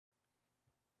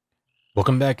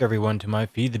Welcome back, everyone, to my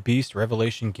Feed the Beast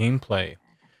Revelation gameplay.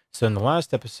 So in the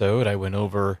last episode, I went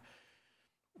over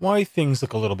why things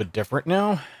look a little bit different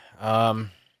now,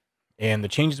 um, and the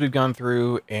changes we've gone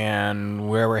through, and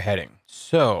where we're heading.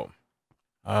 So,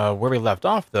 where we left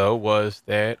off, though, was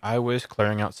that I was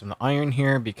clearing out some of the iron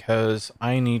here because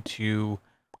I need to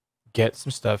get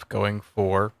some stuff going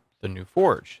for the new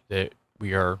forge that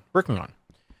we are working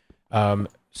on.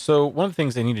 So one of the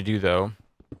things I need to do, though,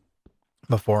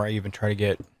 before I even try to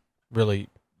get really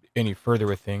any further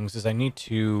with things is I need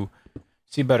to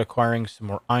see about acquiring some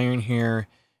more iron here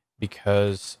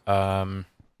because right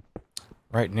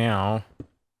now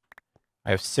I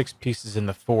have 6 pieces in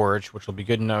the forge, which will be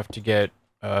good enough to get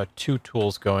 2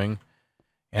 tools going,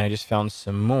 and I just found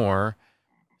some more.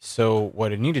 So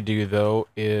what I need to do, though,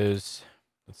 is,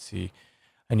 let's see,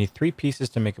 I need 3 pieces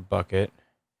to make a bucket.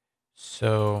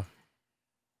 So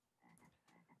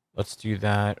let's do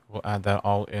that. We'll add that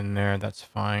all in there. That's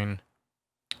fine.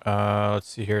 Let's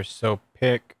see here. So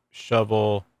pick,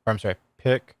 shovel, or I'm sorry,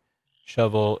 pick,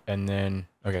 shovel, and then,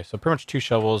 okay, so pretty much 2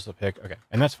 shovels, a pick, okay,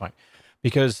 and that's fine.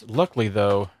 Because luckily,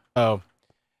 though, oh,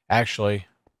 actually,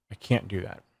 I can't do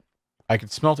that. I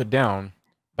could smelt it down,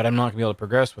 but I'm not going to be able to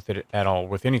progress with it at all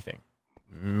with anything.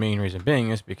 Main reason being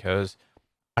is because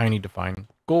I need to find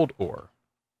gold ore.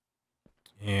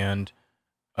 And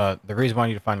the reason why I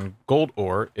need to find gold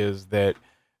ore is that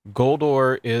gold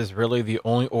ore is really the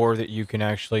only ore that you can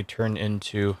actually turn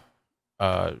into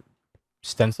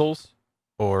stencils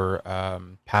or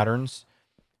patterns.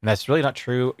 And that's really not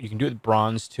true. You can do it with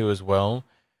bronze too as well.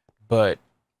 But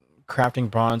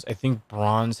crafting bronze, I think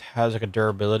bronze has like a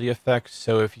durability effect.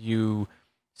 So if you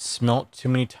smelt too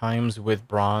many times with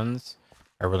bronze,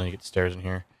 I really need to get stairs in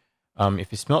here.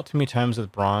 If you smelt too many times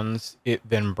with bronze, it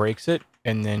then breaks it,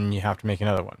 and then you have to make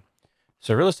another one.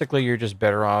 So realistically, you're just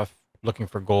better off looking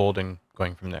for gold and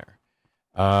going from there.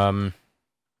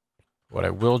 What I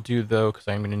will do, though, because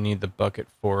I'm going to need the bucket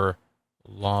for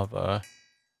lava,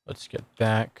 let's get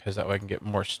that, because that way I can get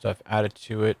more stuff added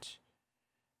to it.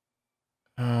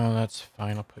 Oh, that's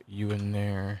fine. I'll put you in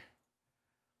there.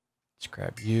 Let's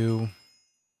grab you.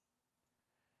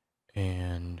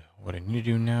 And what I need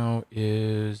to do now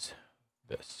is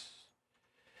this.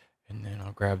 And then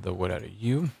I'll grab the wood out of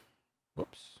you.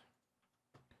 Whoops.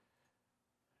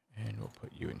 And we'll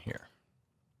put you in here.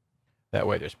 That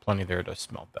way there's plenty there to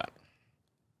smelt that.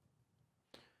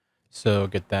 So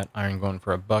get that iron going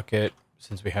for a bucket,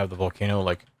 since we have the volcano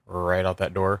like right out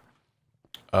that door.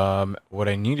 What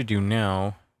I need to do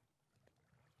now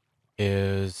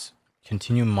is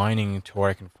continue mining to where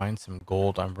I can find some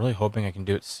gold. I'm really hoping I can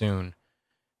do it soon.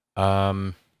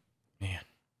 Man.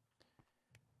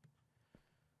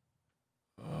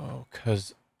 Oh,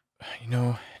 because,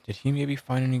 did he maybe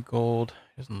find any gold?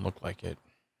 Doesn't look like it.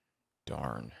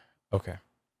 Darn. Okay.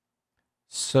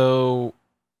 So,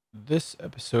 this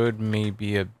episode may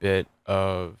be a bit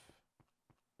of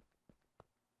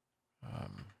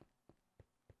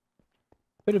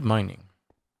mining.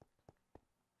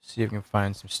 See if I can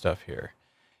find some stuff here.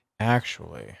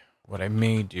 Actually, what I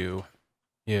may do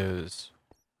is,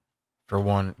 for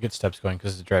one, get steps going,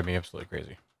 because it's driving me absolutely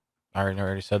crazy. I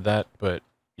already said that, but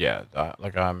yeah,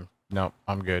 nope,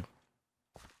 I'm good.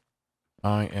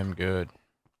 I am good.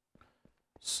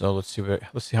 So let's see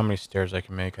how many stairs I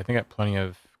can make. I think I got plenty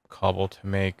of cobble to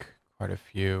make quite a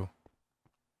few.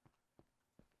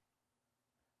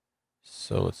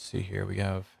 So let's see here. We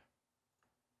have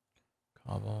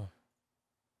cobble.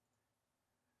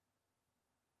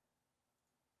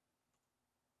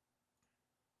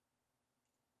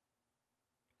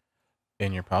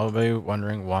 And you're probably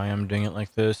wondering why I'm doing it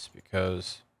like this,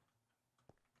 because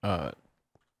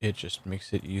it just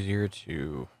makes it easier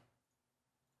to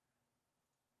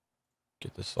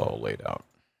get this all laid out.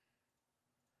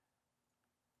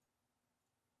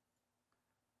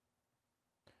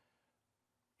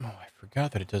 Oh, I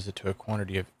forgot that it does it to a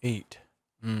quantity of 8.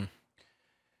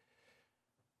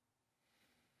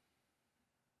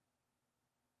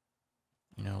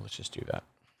 Let's just do that.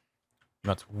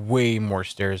 That's way more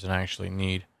stairs than I actually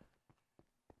need.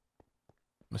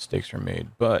 Mistakes were made,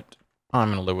 but I'm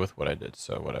going to live with what I did,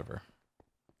 so whatever.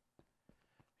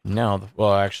 Now,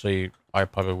 well, actually, I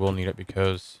probably will need it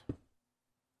because...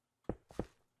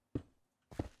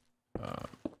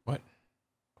 what?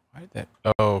 Why did that...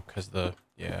 Oh, because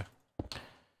yeah.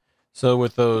 So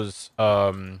with those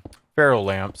ferro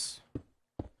lamps,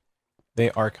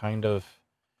 they are kind of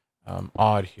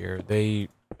odd here.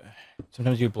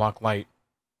 Sometimes you block light,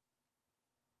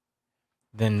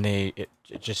 then it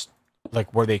just,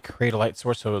 like, where they create a light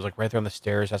source, so it was like right there on the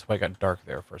stairs. That's why it got dark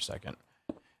there for a second.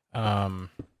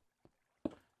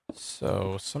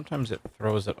 So sometimes it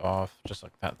throws it off just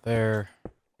like that there.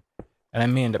 And I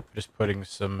may end up just putting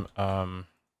some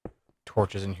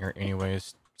torches in here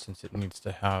anyways, since it needs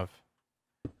to have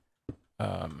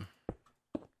okay.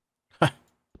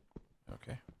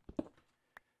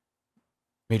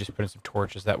 May just put in some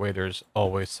torches, that way there's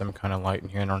always some kind of light in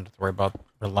here and I don't have to worry about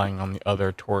relying on the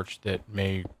other torch that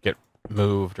may get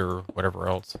moved or whatever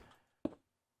else.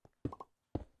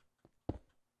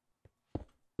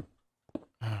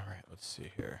 Alright, let's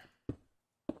see here.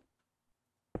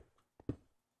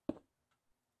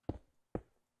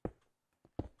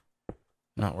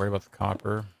 Not worried about the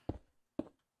copper.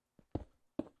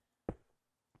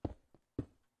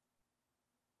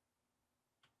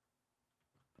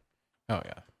 Oh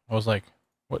yeah. I was like,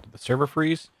 what, did the server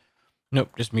freeze?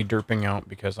 Nope, just me derping out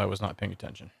because I was not paying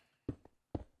attention.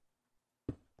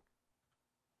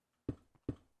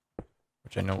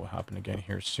 Which I know will happen again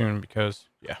here soon because,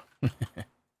 yeah.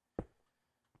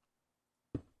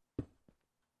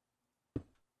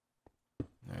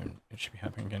 And it should be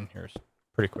happening again here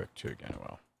pretty quick too again,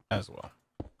 as well.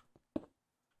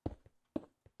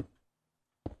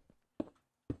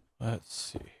 Let's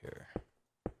see here.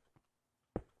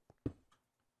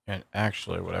 And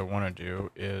actually what I want to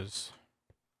do is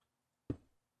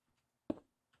I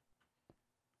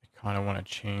kind of want to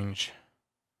change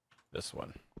this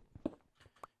one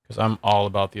because I'm all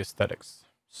about the aesthetics.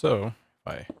 So if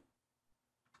I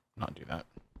not do that,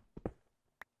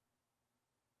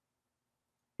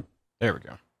 there we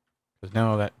go. Because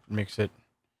now that makes it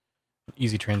an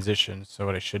easy transition. So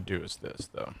what I should do is this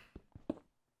though.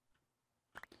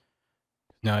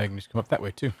 Now I can just come up that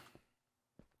way too.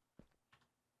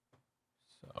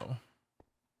 So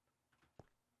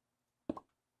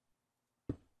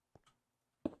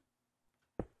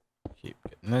keep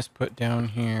getting this put down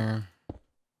here.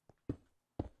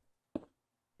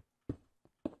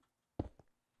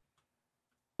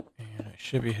 And I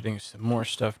should be hitting some more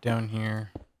stuff down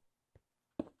here.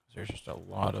 There's just a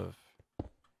lot of,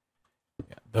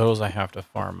 yeah, those I have to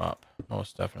farm up,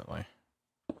 most definitely.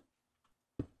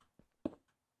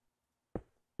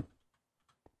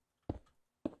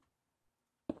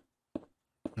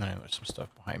 And then there's some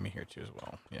stuff behind me here too as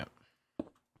well. Yep.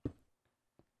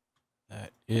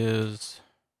 That is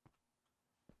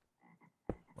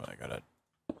what I gotta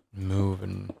move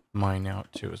and mine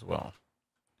out to as well.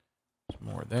 There's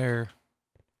more there.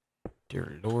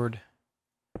 Dear Lord.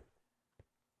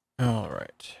 All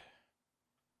right.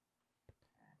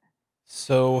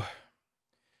 So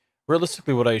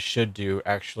realistically what I should do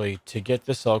actually to get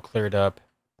this all cleared up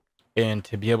and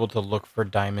to be able to look for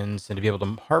diamonds and to be able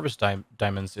to harvest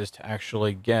diamonds is to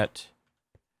actually get,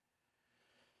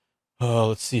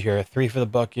 let's see here, 3 for the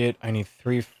bucket. I need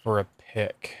 3 for a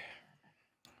pick.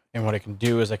 And what I can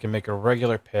do is I can make a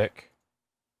regular pick.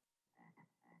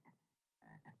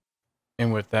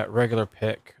 And with that regular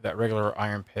pick, that regular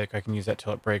iron pick, I can use that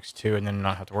till it breaks too and then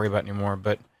not have to worry about it anymore.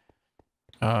 But,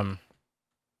 like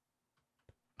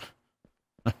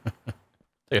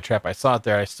a trap, I saw it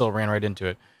there, I still ran right into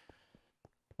it.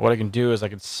 What I can do is I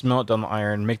can smelt down the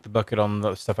iron, make the bucket on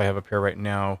the stuff I have up here right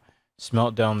now,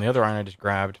 smelt down the other iron I just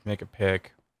grabbed, make a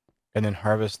pick, and then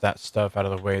harvest that stuff out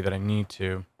of the way that I need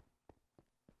to.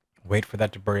 Wait for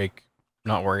that to break,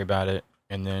 not worry about it,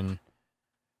 and then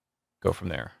go from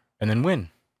there. And then win,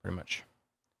 pretty much.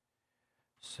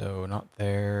 So, not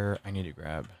there. I need to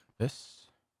grab this.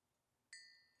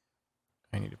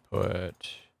 I need to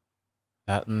put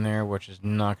that in there, which is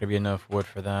not going to be enough wood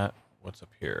for that. What's up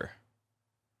here?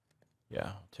 Yeah,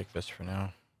 I'll take this for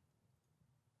now.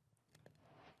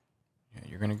 Yeah,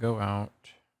 you're going to go out.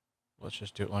 Let's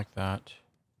just do it like that.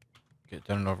 Get it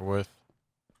done and over with.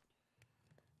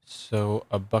 So,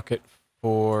 a bucket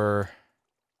for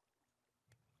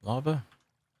lava.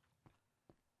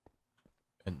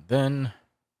 And then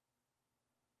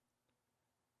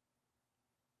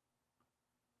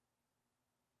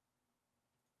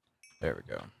there we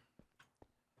go.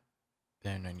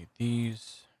 Then I need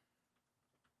these.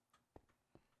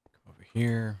 Come over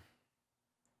here.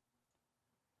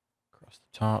 Across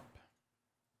the top.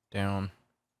 Down.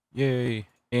 Yay.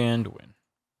 And win.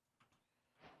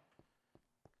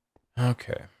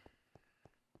 Okay.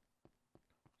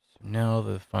 So now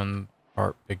the fun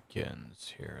part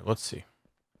begins here. Let's see.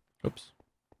 Oops.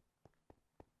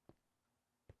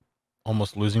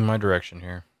 Almost losing my direction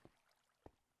here.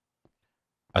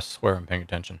 I swear I'm paying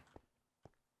attention.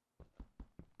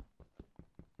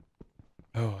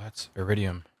 Oh, that's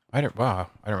iridium.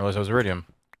 Wow, I didn't realize that was iridium.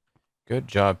 Good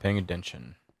job paying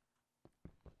attention.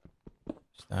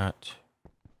 There's that.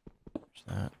 There's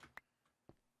that.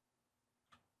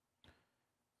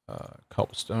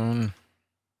 Cobblestone.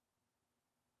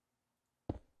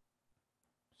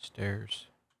 stairs.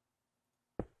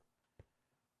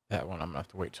 That one I'm gonna have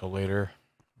to wait till later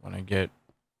when I get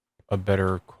a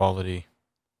better quality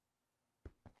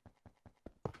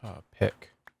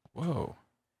pick. Whoa.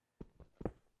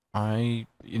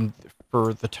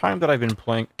 For the time that I've been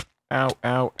playing, ow,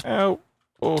 ow, ow,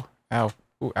 oh, ow,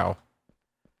 ooh, ow,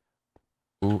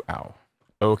 ooh, ow.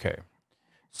 Okay,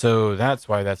 so that's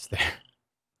why that's there.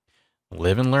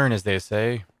 Live and learn, as they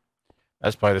say.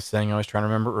 That's probably the saying I was trying to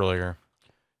remember earlier.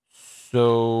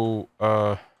 So,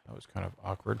 that was kind of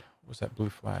awkward. What was that blue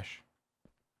flash?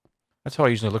 That's how I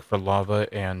usually look for lava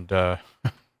and,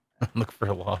 look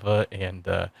for lava and,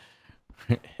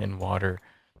 and water.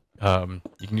 You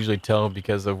can usually tell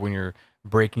because of when you're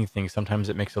breaking things. Sometimes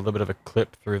it makes a little bit of a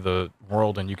clip through the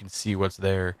world and you can see what's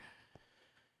there.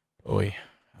 Oi.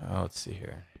 Let's see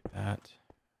here. That.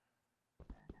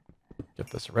 Get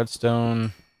this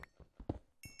redstone. Get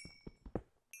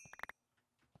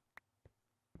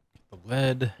the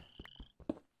lead.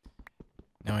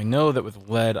 Now I know that with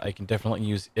lead I can definitely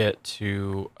use it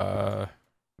to, I'm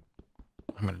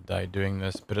gonna die doing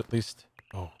this, but at least,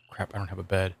 oh crap, I don't have a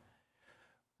bed.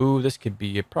 Ooh, this could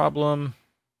be a problem.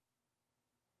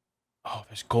 Oh,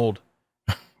 there's gold.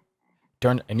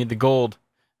 Darn it, I need the gold.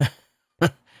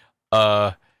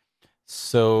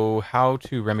 So how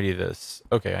to remedy this?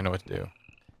 Okay, I know what to do.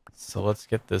 So let's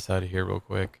get this out of here real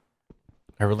quick.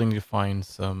 I really need to find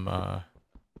some,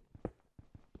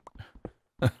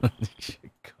 God,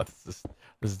 this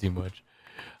is too much.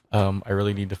 I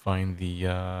really need to find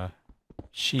the,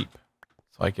 sheep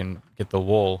so I can get the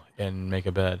wool and make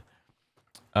a bed.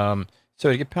 So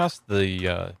to get past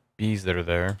the, bees that are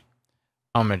there,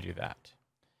 I'm gonna do that.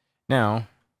 Now,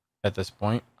 at this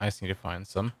point, I just need to find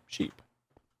some sheep.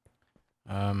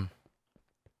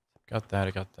 Got that,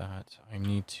 I got that. I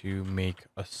need to make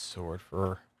a sword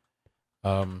for,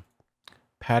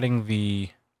 patting the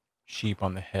sheep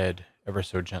on the head ever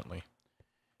so gently.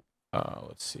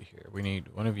 Let's see here. We need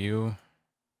one of you.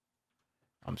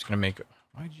 I'm just gonna make,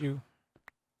 why'd you?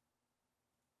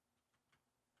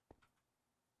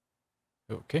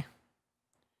 Okay.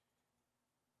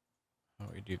 How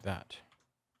do we do that?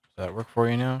 Does that work for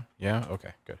you now? Yeah?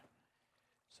 Okay, good.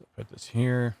 So put this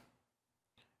here.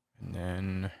 And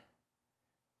then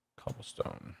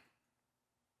cobblestone.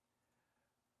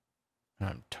 And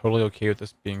I'm totally okay with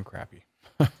this being crappy.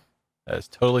 That is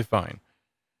totally fine.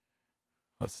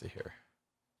 Let's see here.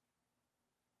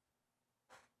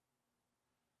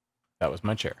 That was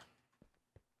my chair.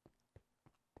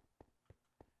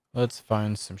 Let's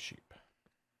find some sheep.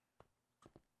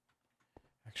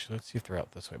 Actually, let's see if they're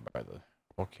out this way by the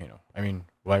volcano. I mean,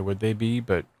 why would they be?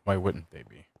 But why wouldn't they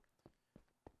be?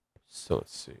 So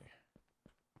let's see.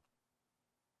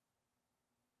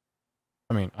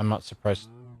 I mean, I'm not surprised.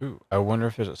 Ooh, I wonder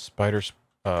if there's a spider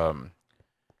spawner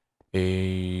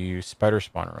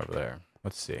over there.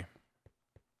 Let's see.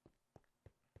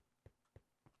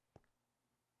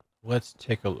 Let's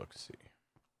take a look. See.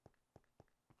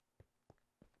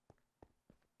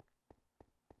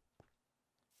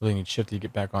 Really need Shifty to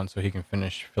get back on so he can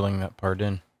finish filling that part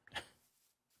in.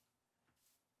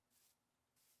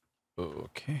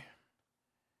 Okay.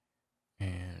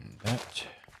 And that.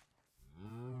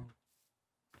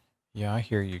 Yeah, I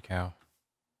hear you, cow.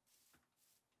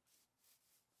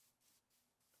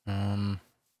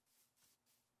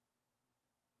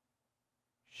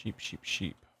 Sheep, sheep,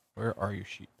 sheep. Where are you,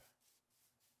 sheep?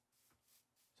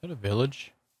 Is that a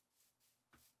village?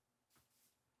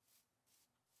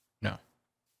 No.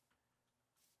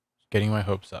 Getting my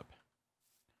hopes up.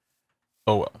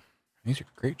 Oh well. These are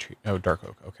great trees. Oh, dark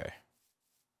oak. Okay.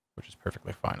 Which is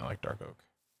perfectly fine. I like dark oak.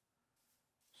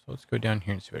 So let's go down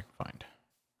here and see what I can find.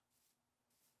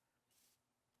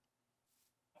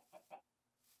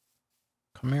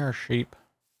 Come here, sheep.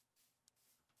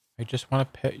 I just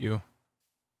want to pet you.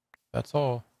 That's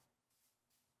all.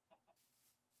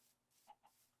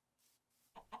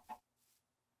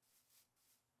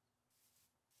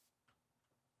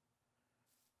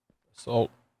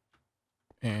 Salt.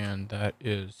 And that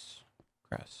is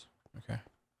grass. Okay.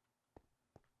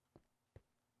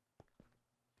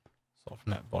 Salt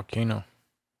from that volcano.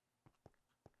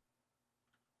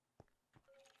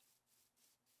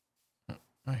 Oh,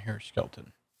 I hear a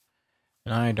skeleton.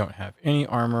 And I don't have any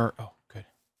armor. Oh, good.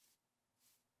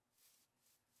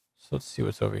 So let's see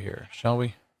what's over here, shall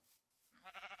we?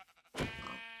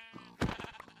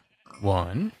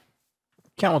 1.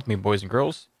 Count with me, boys and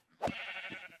girls.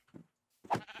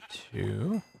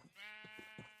 2.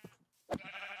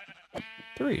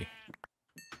 3.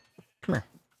 Come here.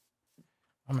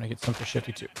 I'm gonna get some for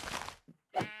Shifty too.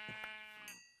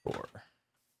 4.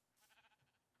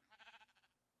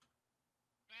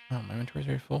 Oh, my inventory's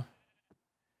very full.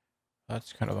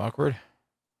 That's kind of awkward.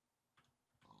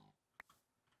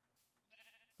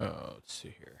 Let's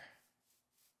see here.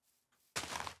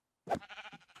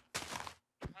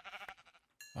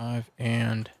 5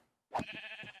 and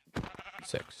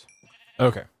 6.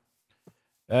 Okay.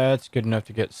 That's good enough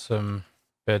to get some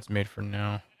beds made for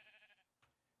now.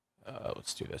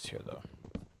 Let's do this here, though.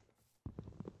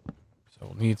 So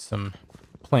we'll need some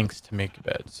planks to make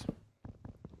beds.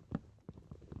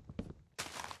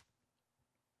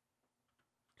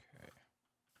 Okay.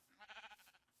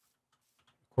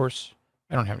 Of course,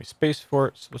 I don't have any space for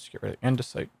it, so let's get rid of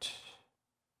andesite.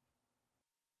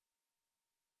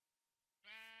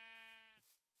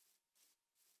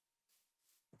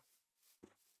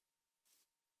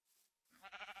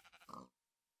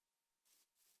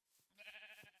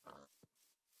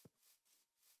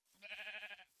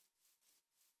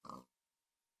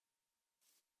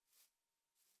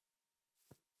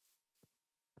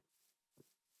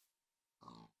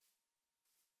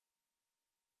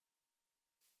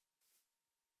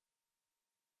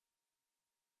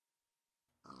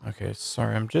 Okay,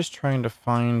 sorry, I'm just trying to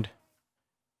find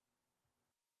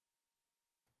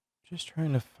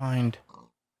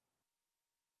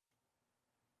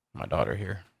my daughter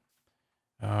here.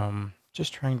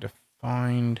 Just trying to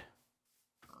find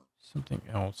something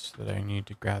else that I need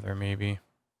to gather, maybe.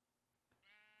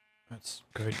 Let's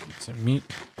go ahead and get some meat.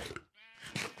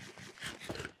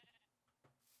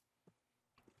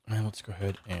 And let's go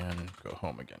ahead and go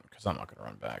home again, because I'm not going to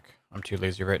run back. I'm too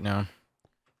lazy right now.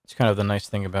 It's kind of the nice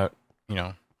thing about, you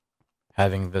know,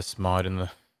 having this mod in the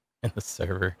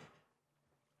server.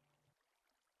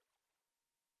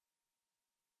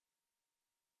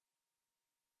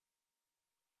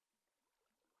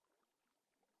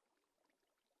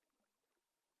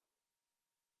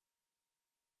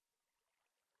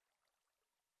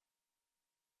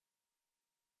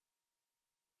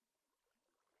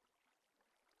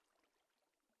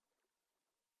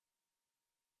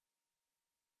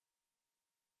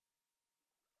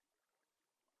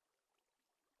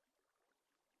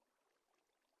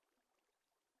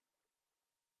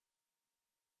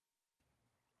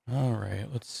 All right,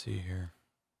 let's see here.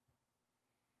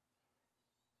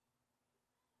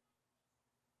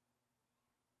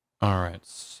 All right,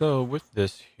 so with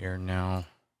this here now,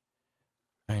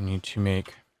 I need to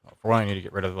make, well, for one, I need to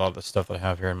get rid of a lot of the stuff that I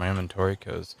have here in my inventory,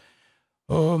 because,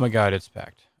 oh my god, it's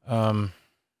packed.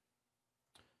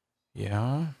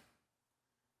 Yeah.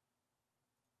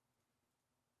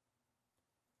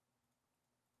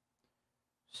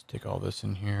 Stick all this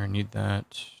in here. Need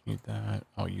that. Need that.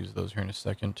 I'll use those here in a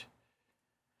second.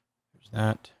 There's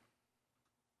that.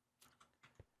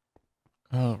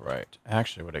 All right.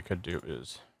 Actually, what I could do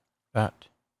is that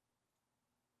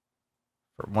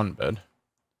for one bed.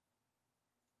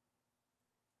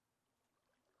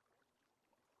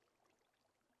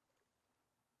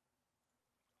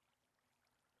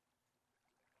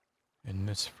 And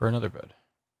this for another bed.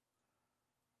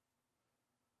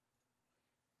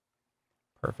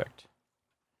 Perfect.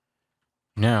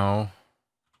 Now,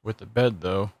 with the bed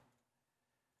though,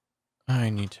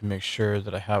 I need to make sure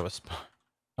that I have a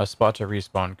spot to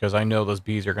respawn, because I know those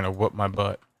bees are gonna whoop my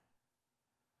butt.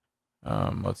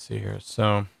 Let's see here.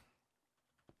 So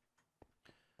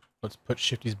let's put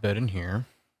Shifty's bed in here.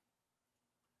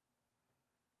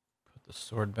 Put the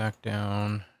sword back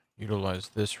down. Utilize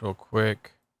this real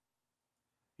quick.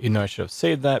 You know, I should have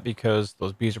saved that because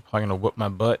those bees are probably gonna whoop my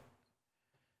butt.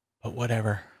 But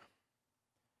whatever.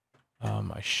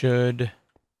 I should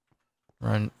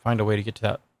find a way to get to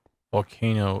that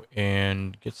volcano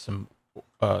and get some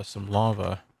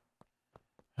lava.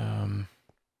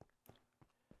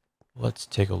 Let's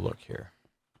take a look here,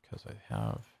 because I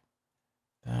have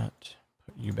that.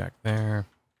 Put you back there.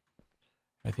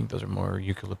 I think those are more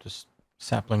eucalyptus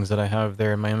saplings that I have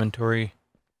there in my inventory.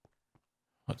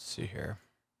 Let's see here.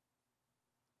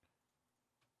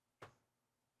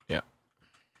 Yeah.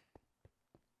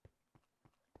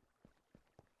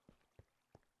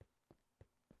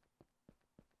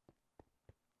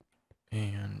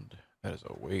 And that is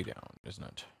a way down, isn't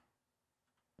it?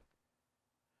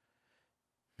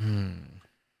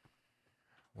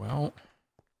 Well,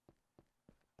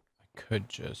 I could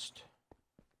just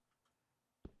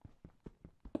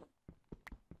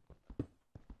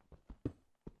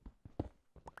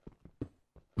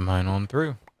mine on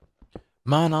through.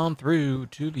 Mine on through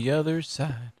to the other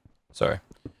side. Sorry.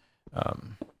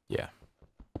 Yeah.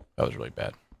 That was really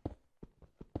bad.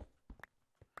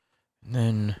 And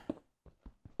then,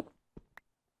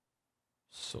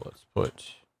 so let's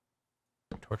put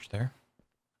a torch there.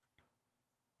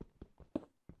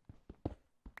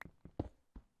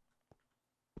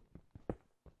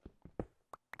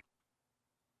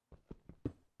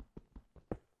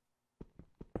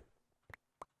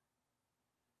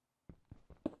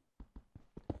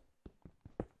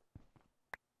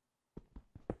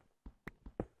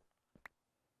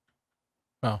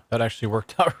 Wow, that actually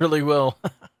worked out really well.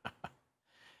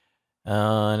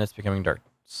 And it's becoming dark.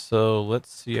 So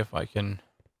let's see if I can...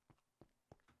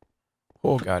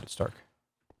 Oh god, it's dark.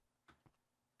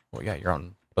 Well, yeah, you're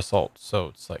on basalt, so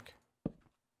it's like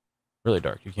really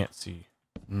dark. You can't see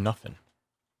nothing.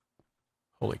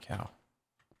 Holy cow.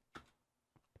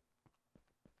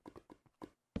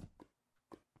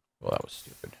 Well, that was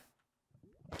stupid.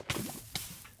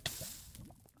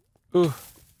 Ooh.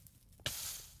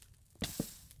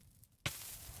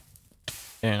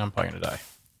 And I'm probably gonna die.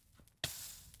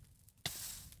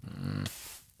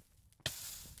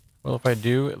 Well, if I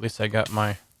do, at least I got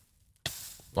my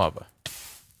lava.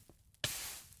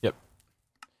 Yep.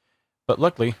 But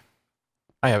luckily,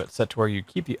 I have it set to where you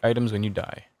keep the items when you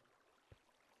die.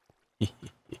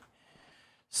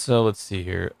 So let's see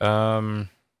here. I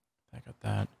got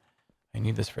that. I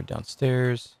need this for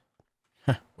downstairs,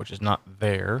 which is not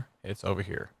there. It's over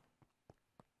here.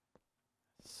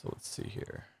 So let's see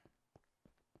here.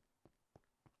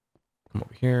 Come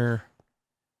over here.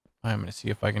 I'm going to see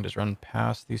if I can just run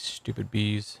past these stupid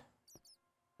bees.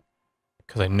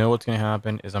 Because I know what's going to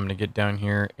happen is I'm going to get down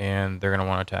here and they're going to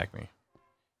want to attack me.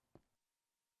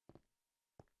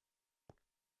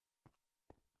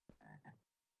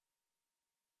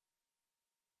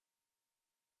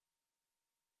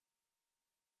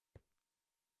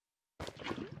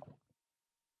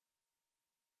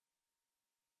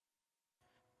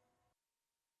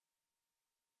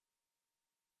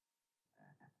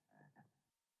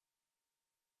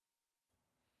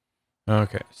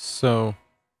 Okay, so...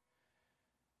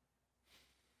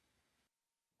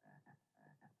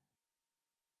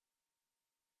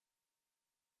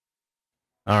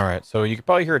 Alright, so you could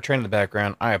probably hear a train in the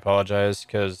background. I apologize,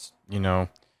 because, you know...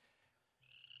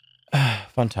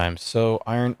 Fun times. So,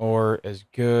 iron ore is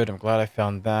good. I'm glad I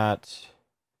found that.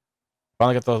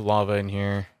 Finally got the lava in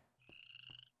here.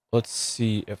 Let's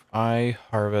see if I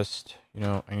harvest... You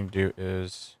know, what I need to do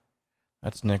is...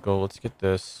 That's nickel. Let's get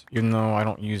this. Even though I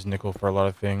don't use nickel for a lot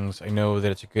of things, I know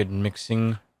that it's a good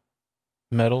mixing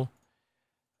metal.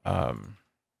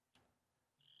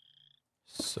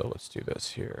 So let's do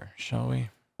this here, shall we?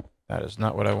 That is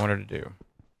not what I wanted to do.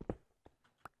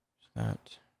 That.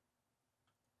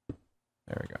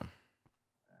 There we go.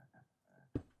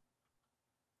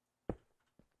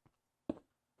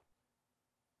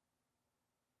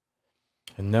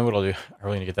 And then what I'll do, I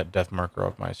really need to get that death marker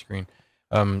off my screen.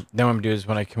 Then what I'm going to do is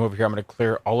when I come over here, I'm going to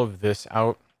clear all of this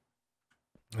out.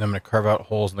 And I'm going to carve out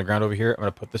holes in the ground over here. I'm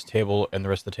going to put this table and the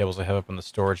rest of the tables I have up in the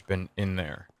storage bin in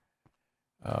there.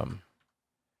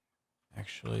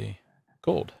 Actually,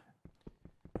 gold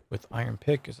with iron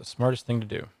pick is the smartest thing to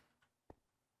do.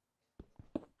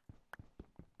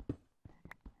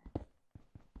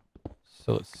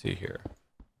 So let's see here.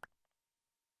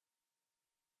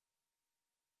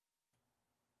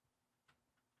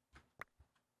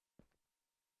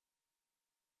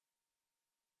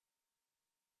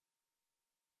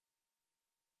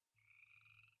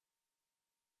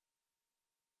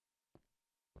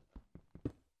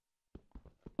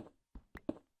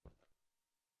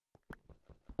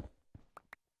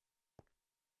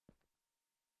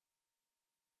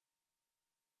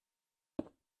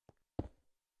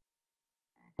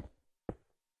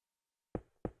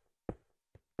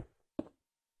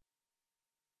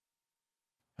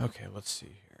 Okay, let's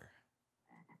see here.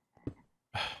 Damn it.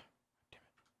 I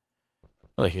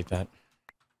really hate that.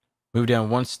 Move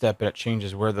down one step and it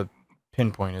changes where the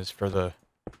pinpoint is for the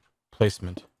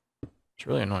placement. It's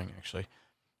really annoying, actually.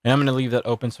 And I'm going to leave that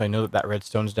open so I know that that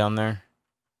redstone's down there.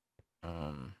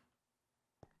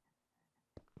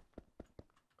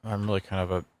 I'm really kind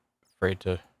of afraid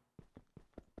to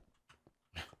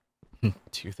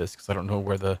do this because I don't know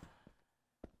where the...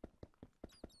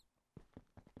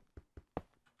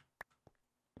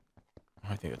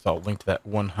 I think it's all linked to that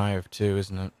one hive too,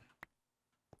 isn't it?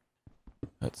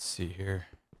 Let's see here.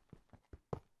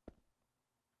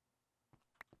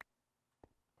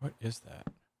 What is that?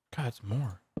 God, it's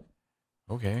more.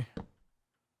 Okay.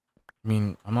 I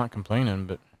mean, I'm not complaining,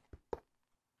 but...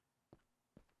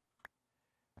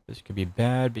 This could be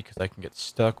bad because I can get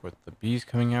stuck with the bees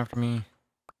coming after me.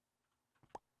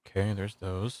 Okay, there's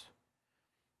those.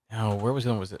 Now, where was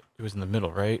it? It was in the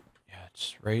middle, right? Yeah,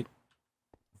 it's right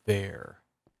there.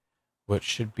 What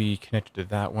should be connected to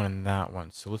that one and that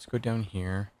one. So let's go down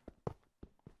here.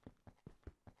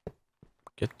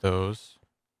 Get those.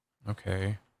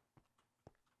 Okay.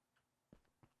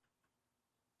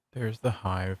 There's the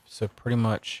hive. So pretty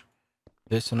much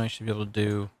this one I should be able to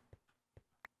do.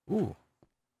 Ooh.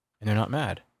 And they're not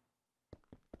mad.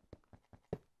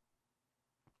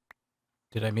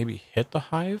 Did I maybe hit the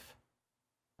hive?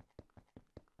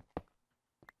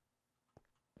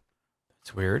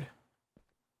 That's weird.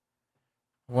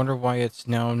 I wonder why it's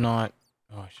now not...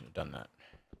 Oh, I should have done that.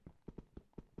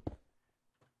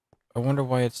 I wonder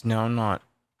why it's now not...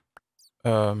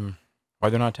 why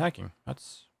they're not attacking.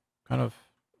 That's kind of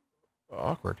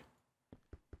awkward.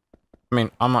 I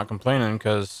mean, I'm not complaining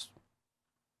because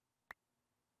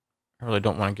I really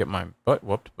don't want to get my butt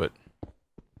whooped, but...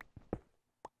 I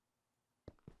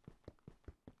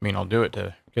mean, I'll do it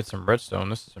to get some redstone.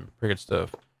 This is some pretty good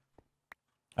stuff.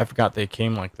 I forgot they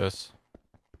came like this.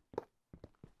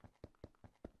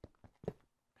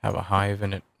 Have a hive,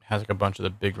 and it has like a bunch of the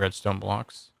big redstone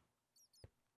blocks.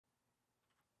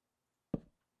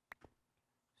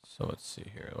 So let's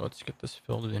see here. Let's get this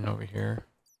filled in over here.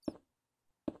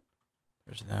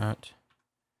 There's that.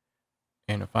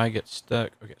 And if I get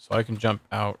stuck... Okay, so I can jump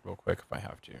out real quick if I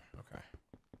have to. Okay.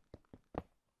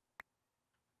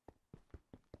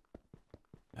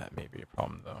 That may be a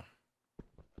problem, though.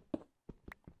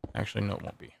 Actually, no, it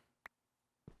won't be.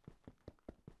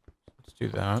 Let's do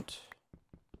that.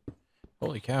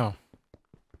 Holy cow.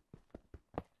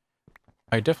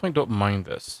 I definitely don't mind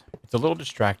this. It's a little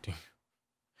distracting.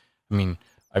 I mean,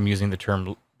 I'm using the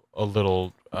term a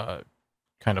little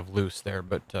kind of loose there,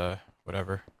 but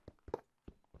whatever.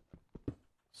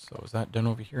 So is that done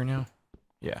over here now?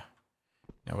 Yeah.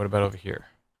 Now what about over here?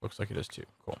 Looks like it is too.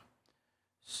 Cool.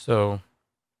 So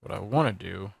what I want to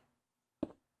do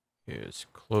is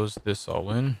close this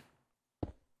all in.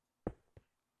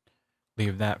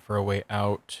 Leave that for a way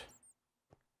out.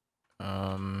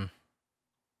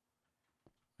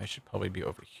 I should probably be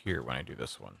over here when I do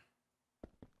this one.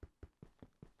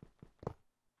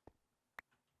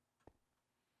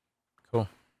 Cool.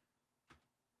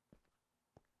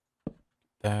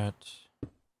 That.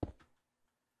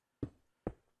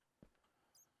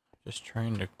 Just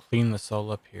trying to clean this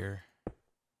all up here.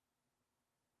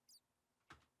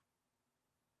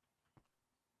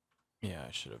 Yeah,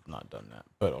 I should have not done that,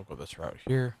 but I'll go this route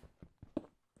here.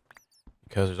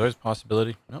 Because there's always a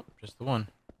possibility. Nope, just the one.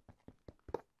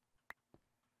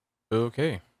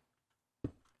 Okay.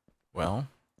 Well.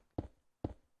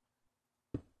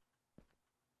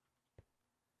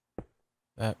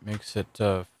 That makes it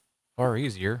far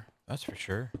easier, that's for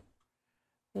sure.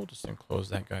 We'll just enclose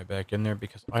that guy back in there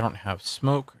because I don't have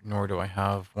smoke, nor do I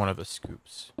have one of the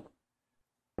scoops.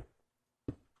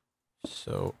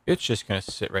 So it's just going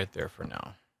to sit right there for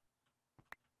now.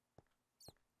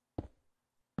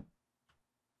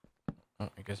 Oh,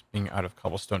 I guess being out of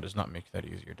cobblestone does not make that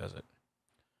easier, does it?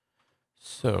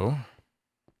 So,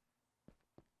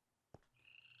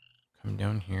 come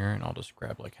down here and I'll just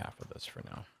grab like half of this for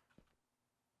now.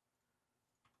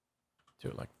 Do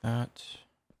it like that.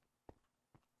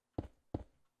 Do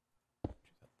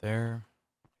that there.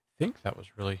 I think that was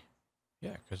really...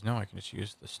 Yeah, because now I can just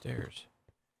use the stairs.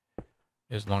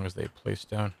 As long as they place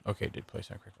down. Okay, it did place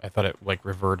down correctly. I thought it like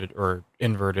reverted or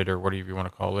inverted or whatever you want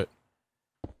to call it.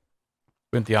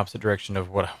 Went the opposite direction of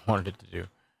what I wanted it to do.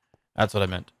 That's what I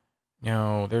meant.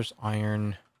 Now, there's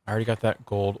iron. I already got that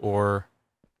gold ore.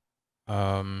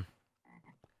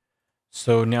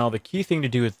 So now the key thing to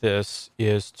do with this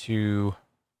is to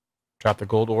drop the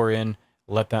gold ore in,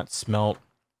 let that smelt.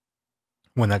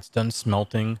 When that's done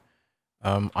smelting,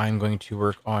 I'm going to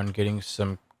work on getting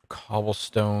some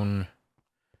cobblestone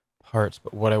parts.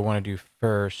 But what I want to do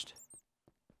first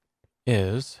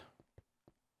is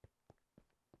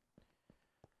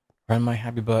run my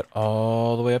happy butt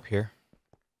all the way up here.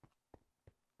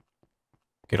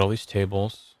 Get all these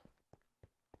tables.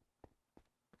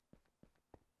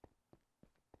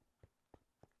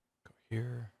 Go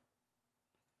here.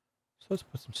 So let's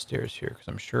put some stairs here because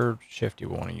I'm sure Shifty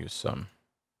will want to use some.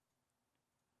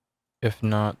 If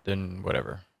not, then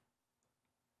whatever.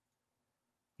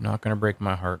 Not going to break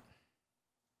my heart.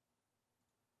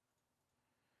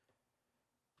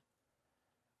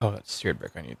 Oh, that's seared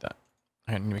brick. I need that.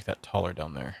 I need to make that taller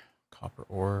down there. Copper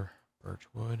ore, birch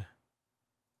wood.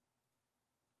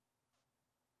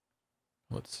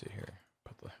 Let's see here.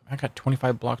 I got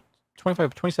 25 blocks,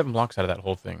 27 blocks out of that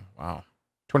whole thing. Wow.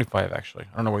 25 actually.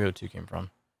 I don't know where the other two came from.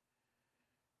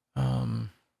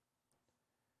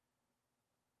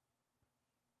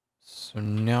 So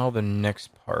now the next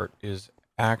part is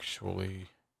actually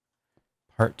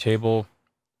part table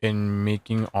in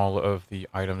making all of the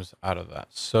items out of that.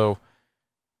 So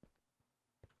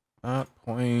at that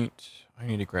point, I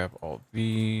need to grab all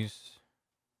these.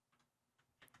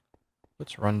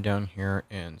 Let's run down here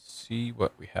and see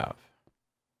what we have.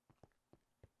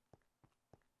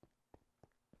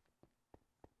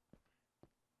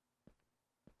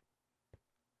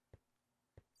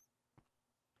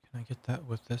 Can I get that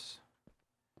with this?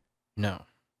 No.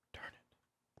 Darn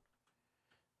it.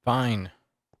 Fine.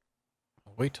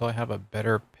 I'll wait till I have a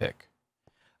better pick.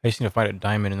 I just need to find a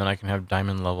diamond, and then I can have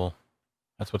diamond level.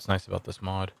 That's what's nice about this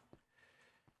mod.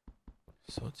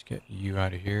 So let's get you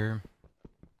out of here.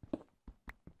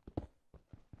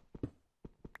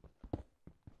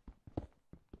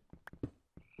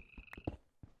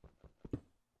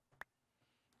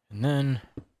 And then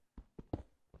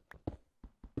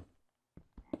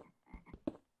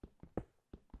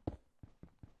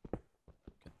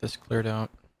get this cleared out.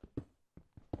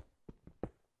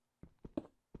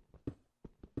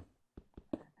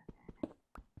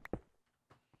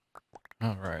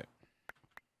 All right.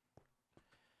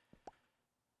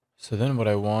 So then what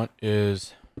I want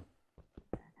is,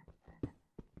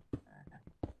 if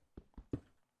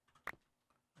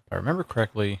I remember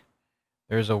correctly,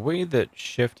 there's a way that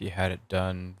Shifty had it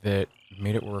done that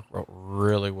made it work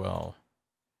really well.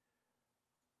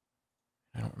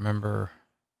 I don't remember.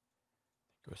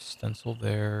 It was stencil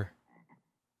there.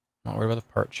 Not worried about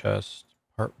the part chest.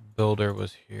 Part builder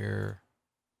was here.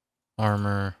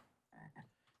 Armor.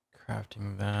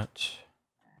 Crafting that.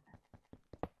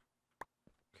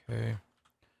 Okay.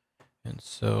 And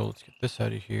so let's get this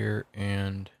out of here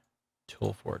and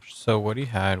tool forge. So what he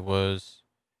had was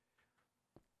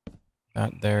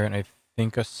that there, and I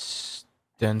think a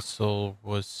stencil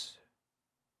was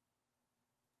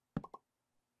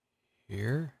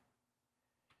here.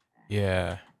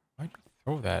 Yeah. Why'd you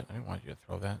throw that? I didn't want you to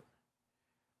throw that.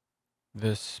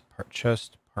 This part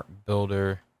chest, part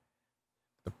builder.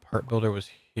 The part builder was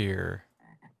here.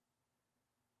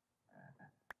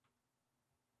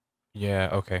 Yeah,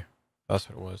 okay. That's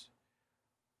what it was.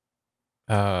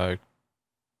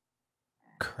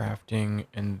 Crafting,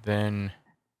 and then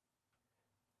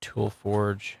tool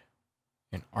forge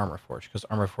and armor forge, because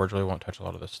armor forge really won't touch a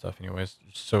lot of this stuff anyways.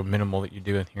 It's so minimal that you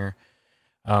do in here.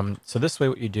 So this way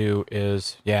what you do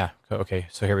is, yeah, okay,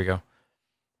 so here we go.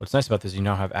 What's nice about this is you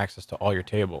now have access to all your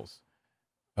tables.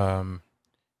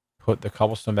 Put the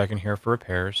cobblestone back in here for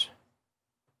repairs,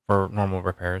 for normal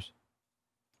repairs.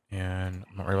 And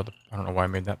I'm not worried about I don't know why I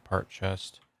made that part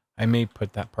chest. I may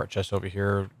put that part chest over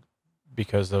here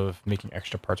because of making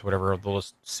extra parts or whatever. They'll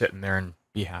just sit in there and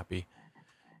be happy.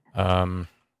 So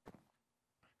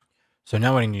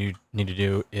now what I need to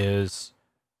do is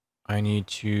I need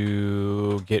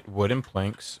to get wooden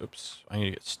planks. Oops. I need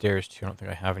to get stairs too. I don't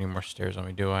think I have any more stairs on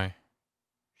me, do I?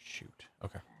 Shoot.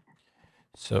 Okay.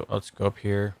 So let's go up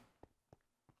here.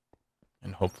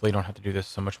 And hopefully I don't have to do this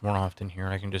so much more often here.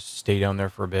 I can just stay down there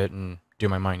for a bit and do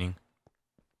my mining.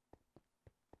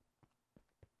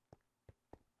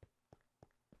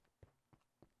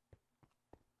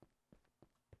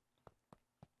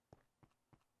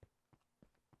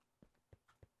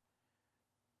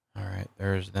 Alright,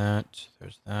 there's that.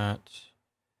 There's that.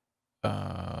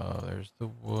 There's the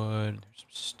wood. There's some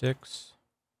sticks.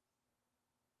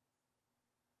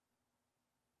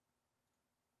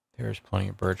 There's plenty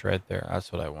of birch right there.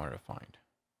 That's what I wanted to find.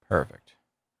 Perfect.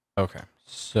 Okay,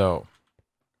 so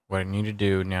what I need to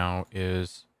do now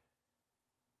is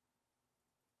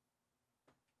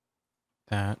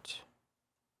that,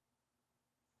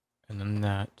 and then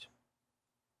that.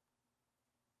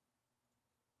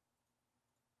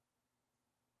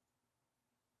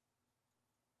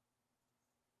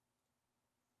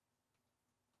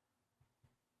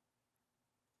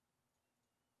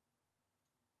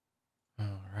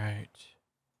 All right.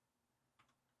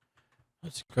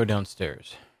 Let's go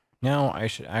downstairs. Now I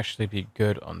should actually be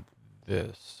good on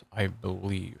this, I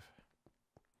believe.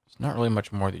 It's not really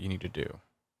much more that you need to do.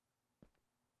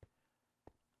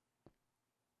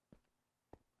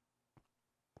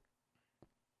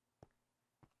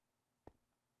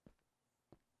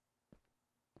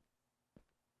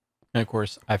 And of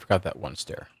course, I forgot that one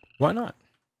stair. Why not?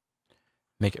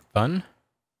 Make it fun.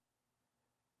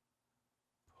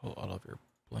 Pull all of your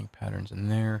blank patterns in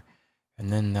there.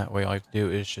 And then that way all I have to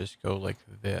do is just go like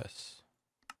this.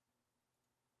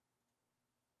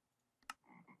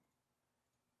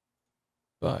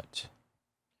 But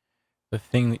the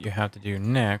thing that you have to do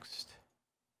next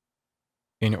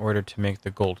in order to make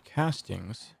the gold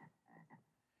castings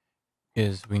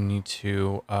is we need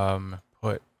to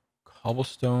put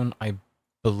cobblestone, I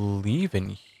believe, in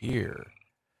here.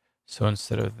 So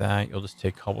instead of that, you'll just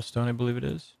take cobblestone, I believe it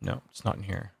is. No, it's not in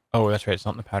here. Oh, that's right. It's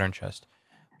not in the pattern chest.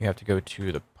 You have to go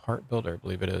to the part builder, I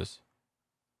believe it is.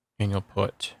 And you'll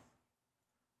put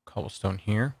cobblestone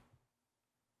here.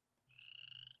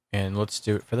 And let's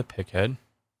do it for the pickhead.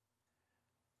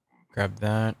 Grab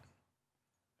that.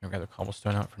 I'll grab the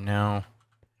cobblestone out for now.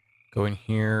 Go in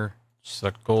here,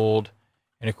 select gold.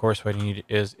 And of course, what I need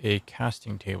is a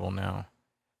casting table now.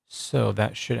 So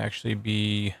that should actually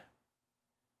be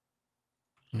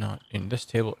not in this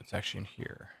table, it's actually in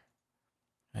here.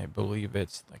 I believe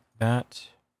it's like that.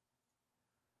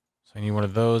 So I need one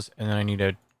of those, and then I need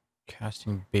a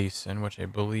casting basin, which I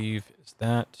believe is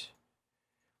that.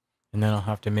 And then I'll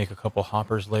have to make a couple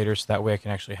hoppers later, so that way I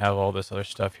can actually have all this other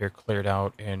stuff here cleared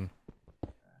out and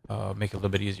make it a little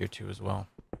bit easier too as well.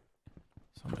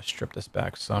 So I'm going to strip this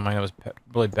back some. I know it was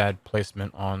really bad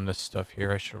placement on this stuff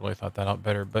here. I should have really thought that out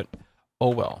better, but oh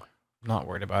well. Not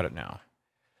worried about it now.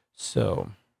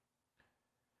 So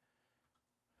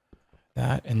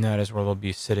that and that is where they'll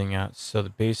be sitting at. So the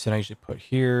basin I usually put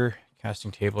here, casting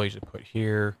table I usually put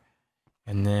here,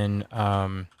 and then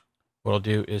what I'll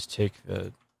do is take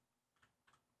the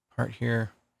part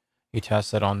here, you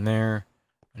test that on there,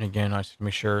 and again I just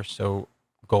make sure. So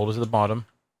gold is at the bottom.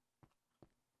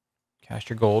 Cast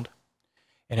your gold,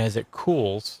 and as it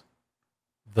cools,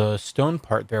 the stone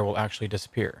part there will actually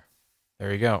disappear.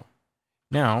 There you go.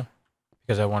 Now,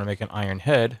 because I want to make an iron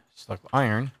head, select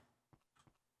iron.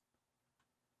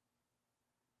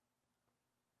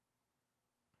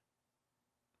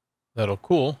 That'll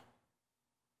cool.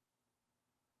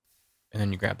 And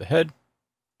then you grab the head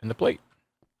and the plate.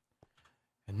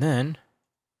 And then,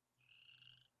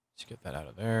 let's get that out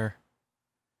of there.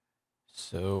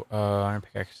 So, iron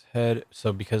pickaxe head.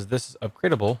 So because this is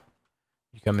upgradable,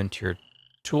 you come into your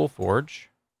tool forge.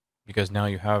 Because now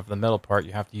you have the metal part,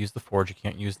 you have to use the forge. You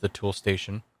can't use the tool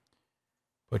station.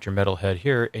 Put your metal head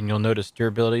here, and you'll notice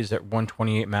durability is at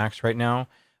 128 max right now.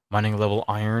 Mining level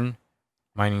iron,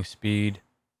 mining speed,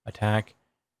 attack.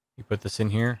 You put this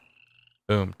in here.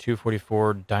 Boom,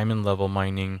 244 diamond level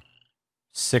mining,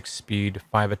 6 speed,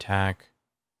 5 attack,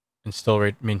 and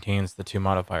still maintains the 2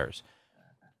 modifiers.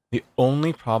 The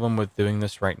only problem with doing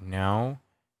this right now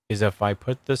is if I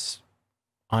put this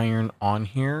iron on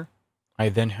here, I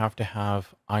then have to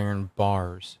have iron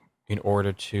bars in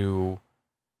order to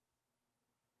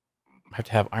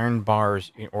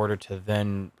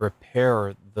then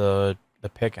repair the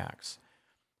pickaxe.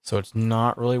 So it's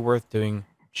not really worth doing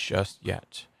just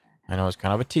yet. I know it's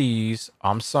kind of a tease.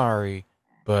 I'm sorry,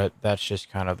 but that's just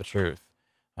kind of the truth.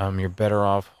 You're better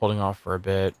off holding off for a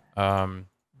bit,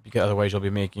 because otherwise you'll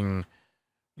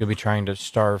be trying to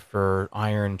starve for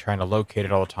iron and trying to locate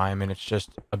it all the time, and it's just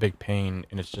a big pain,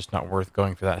 and it's just not worth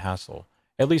going through that hassle.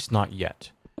 At least not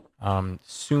yet.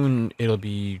 Soon it'll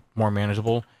be more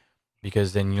manageable,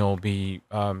 because then you'll be,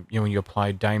 when you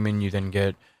apply diamond, you then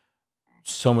get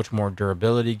so much more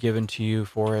durability given to you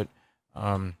for it.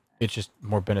 It's just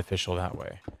more beneficial that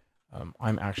way.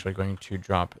 I'm actually going to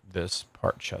drop this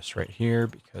part chest right here,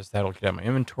 because that'll get out of my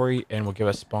inventory and will give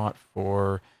a spot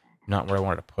for not where I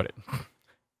wanted to put it.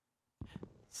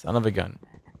 Son of a gun.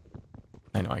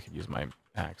 I know I could use my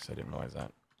axe. I didn't realize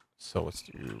that. So let's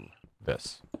do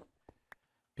this,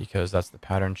 because that's the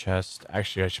pattern chest.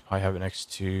 Actually, I should probably have it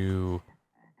next to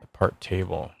the part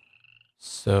table.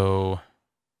 So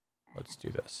let's do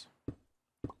this.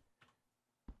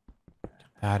 Get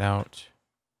that out.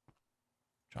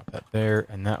 Drop that there,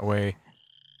 and that way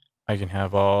I can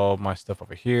have all my stuff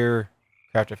over here.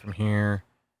 Craft it from here.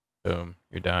 Boom,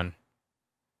 you're done.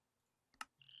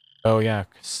 Oh yeah,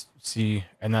 see,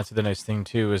 and that's the nice thing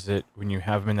too, is that when you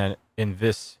have them in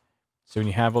this, so when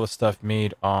you have all the stuff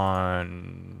made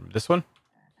on this one,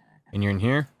 and you're in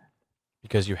here,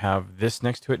 because you have this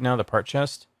next to it now, the part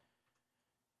chest,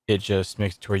 it just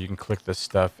makes it to where you can click this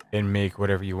stuff and make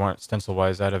whatever you want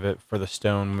stencil-wise out of it for the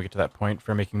stone when we get to that point,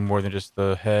 for making more than just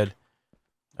the head.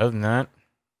 Other than that,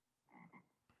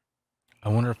 I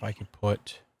wonder if I can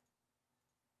put...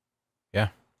 Yeah.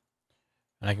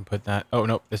 And I can put that... Oh,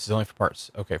 nope, this is only for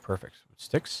parts. Okay, perfect.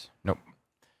 Sticks? Nope.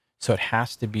 So it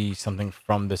has to be something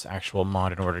from this actual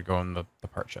mod in order to go in the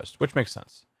part chest, which makes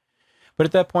sense. But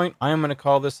at that point, I am going to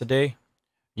call this a day.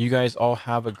 You guys all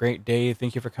have a great day.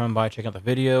 Thank you for coming by, checking out the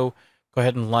video. Go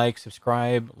ahead and like,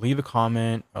 subscribe, leave a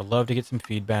comment. I'd love to get some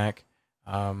feedback.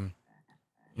 Again,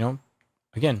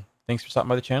 thanks for stopping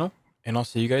by the channel, and I'll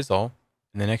see you guys all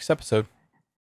in the next episode.